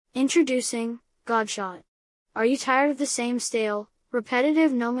Introducing GODSHOT. Are you tired of the same stale,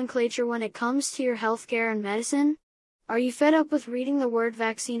 repetitive nomenclature when it comes to your healthcare and medicine? Are you fed up with reading the word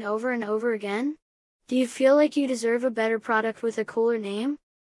vaccine over and over again? Do you feel like you deserve a better product with a cooler name?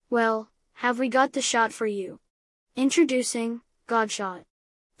 Well, have we got the shot for you? Introducing GODSHOT.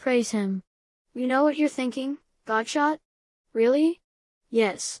 Praise him. You know what you're thinking, GODSHOT? Really?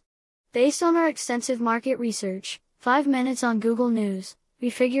 Yes. Based on our extensive market research, 5 minutes on Google News, we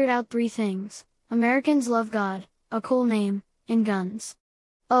figured out 3 things. Americans love God, a cool name, and guns.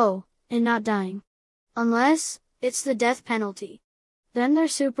 Oh, and not dying. Unless, it's the death penalty. Then they're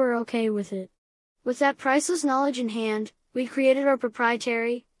super okay with it. With that priceless knowledge in hand, we created our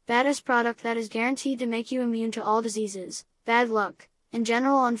proprietary, badass product that is guaranteed to make you immune to all diseases, bad luck, and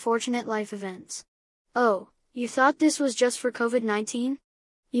general unfortunate life events. Oh, you thought this was just for COVID-19?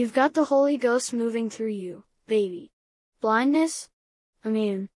 You've got the Holy Ghost moving through you, baby. Blindness?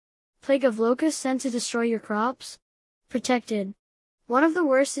 Immune. Plague of locusts sent to destroy your crops? Protected. One of the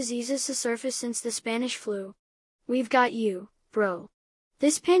worst diseases to surface since the Spanish flu. We've got you, bro.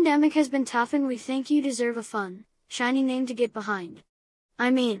 This pandemic has been tough and we think you deserve a fun, shiny name to get behind. I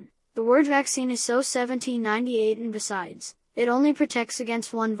mean, the word vaccine is so 1798 and besides, it only protects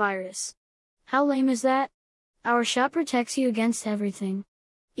against one virus. How lame is that? Our shot protects you against everything.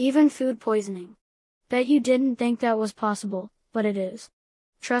 Even food poisoning. Bet you didn't think that was possible, but it is.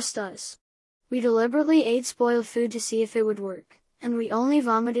 Trust us. We deliberately ate spoiled food to see if it would work, and we only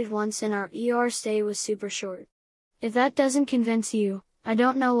vomited once and our ER stay was super short. If that doesn't convince you, I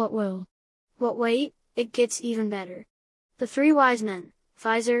don't know what will. But wait, it gets even better. The 3 wise men,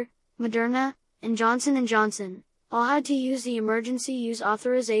 Pfizer, Moderna, and Johnson & Johnson, all had to use the emergency use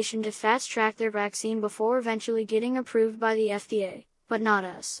authorization to fast-track their vaccine before eventually getting approved by the FDA, but not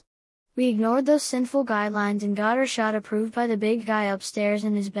us. We ignored those sinful guidelines and got our shot approved by the big guy upstairs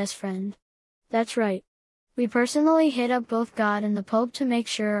and his best friend. That's right. We personally hit up both God and the Pope to make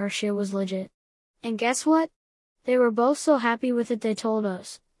sure our shit was legit. And guess what? They were both so happy with it they told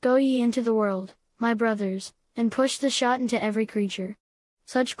us, "Go ye into the world, my brothers, and push the shot into every creature."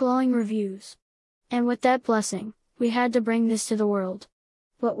 Such glowing reviews. And with that blessing, we had to bring this to the world.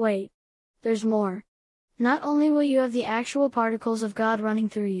 But wait. There's more. Not only will you have the actual particles of God running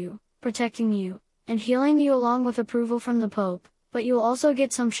through you, protecting you, and healing you along with approval from the Pope, but you'll also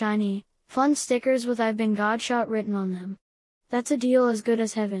get some shiny, fun stickers with "I've been GODSHOT" written on them. That's a deal as good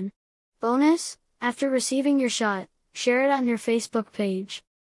as heaven. Bonus, after receiving your shot, share it on your Facebook page.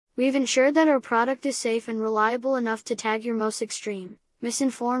 We've ensured that our product is safe and reliable enough to tag your most extreme,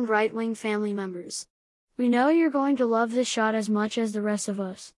 misinformed right-wing family members. We know you're going to love this shot as much as the rest of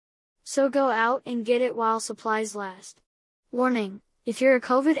us. So go out and get it while supplies last. Warning. If you're a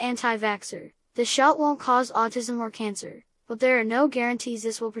COVID anti-vaxxer, this shot won't cause autism or cancer, but there are no guarantees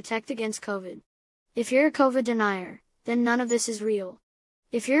this will protect against COVID. If you're a COVID denier, then none of this is real.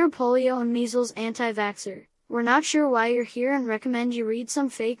 If you're a polio and measles anti-vaxxer, we're not sure why you're here and recommend you read some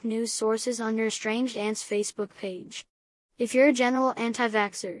fake news sources on your estranged aunt's Facebook page. If you're a general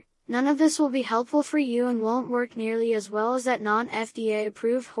anti-vaxxer, none of this will be helpful for you and won't work nearly as well as that non-FDA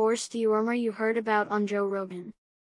approved horse dewormer you heard about on Joe Rogan.